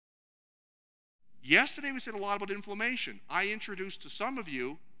Yesterday we said a lot about inflammation. I introduced to some of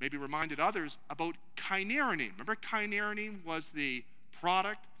you, maybe reminded others, about kynurenine. Remember, kynurenine was the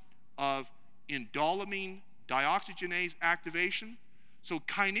product of indoleamine dioxygenase activation? So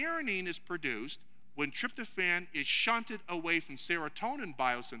kynurenine is produced when tryptophan is shunted away from serotonin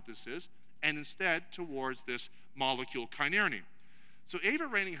biosynthesis and instead towards this molecule kynurenine. So Eva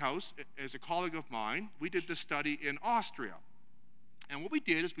Reininghaus, as a colleague of mine, we did this study in Austria. And what we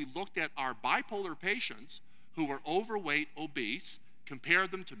did is we looked at our bipolar patients who were overweight, obese,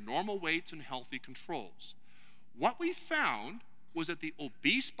 compared them to normal weights and healthy controls. What we found was that the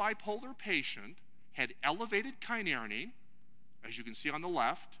obese bipolar patient had elevated kynurenine, as you can see on the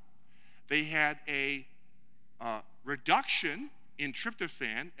left. They had a reduction in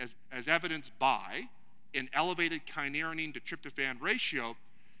tryptophan as evidenced by an elevated kynurenine to tryptophan ratio.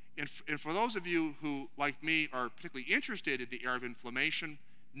 And for those of you who, like me, are particularly interested in the area of inflammation,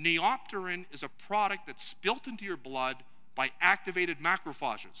 neopterin is a product that's spilt into your blood by activated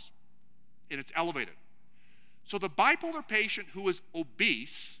macrophages, and it's elevated. So the bipolar patient who is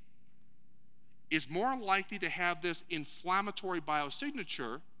obese is more likely to have this inflammatory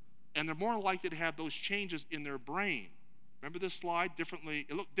biosignature, and they're more likely to have those changes in their brain. Remember this slide differently?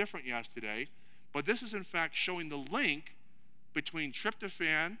 It looked different yesterday, but this is in fact showing the link between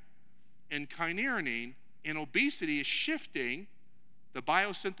tryptophan and kynurenine, and obesity is shifting the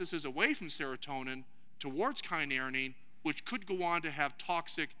biosynthesis away from serotonin towards kynurenine, which could go on to have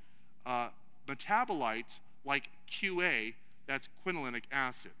toxic metabolites like QA, that's quinolinic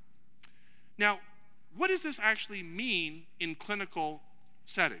acid. Now, what does this actually mean in clinical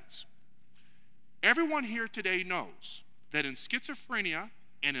settings? Everyone here today knows that in schizophrenia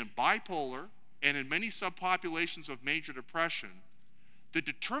and in bipolar and in many subpopulations of major depression, the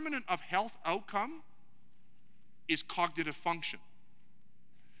determinant of health outcome is cognitive function.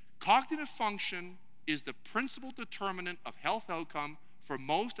 Cognitive function is the principal determinant of health outcome for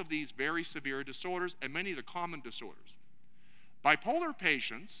most of these very severe disorders and many of the common disorders. Bipolar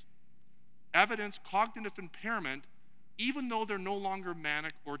patients evidence cognitive impairment even though they're no longer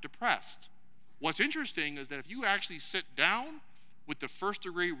manic or depressed. What's interesting is that if you actually sit down with the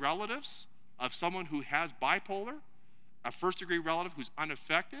first-degree relatives of someone who has bipolar, a first-degree relative who's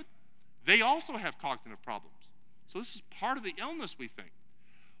unaffected, they also have cognitive problems. So this is part of the illness, we think.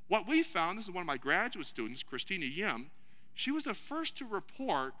 What we found, this is one of my graduate students, Christina Yim, she was the first to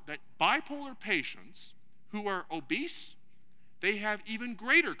report that bipolar patients who are obese, they have even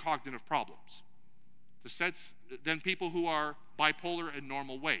greater cognitive problems than people who are bipolar and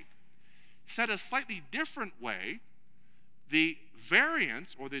normal weight. Said a slightly different way, the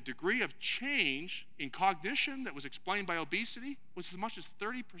variance or the degree of change in cognition that was explained by obesity was as much as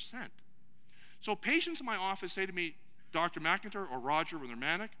 30%. So patients in my office say to me, Dr. McIntyre or Roger, when they're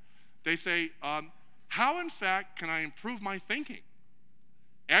manic, they say, how in fact can I improve my thinking?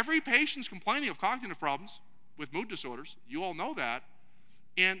 Every patient's complaining of cognitive problems with mood disorders. You all know that.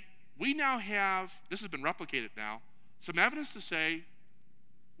 And we now have, this has been replicated now, some evidence to say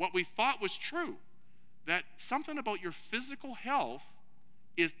what we thought was true, that something about your physical health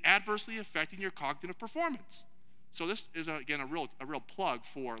is adversely affecting your cognitive performance. So this is, again, a real plug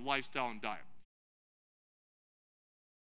for lifestyle and diet.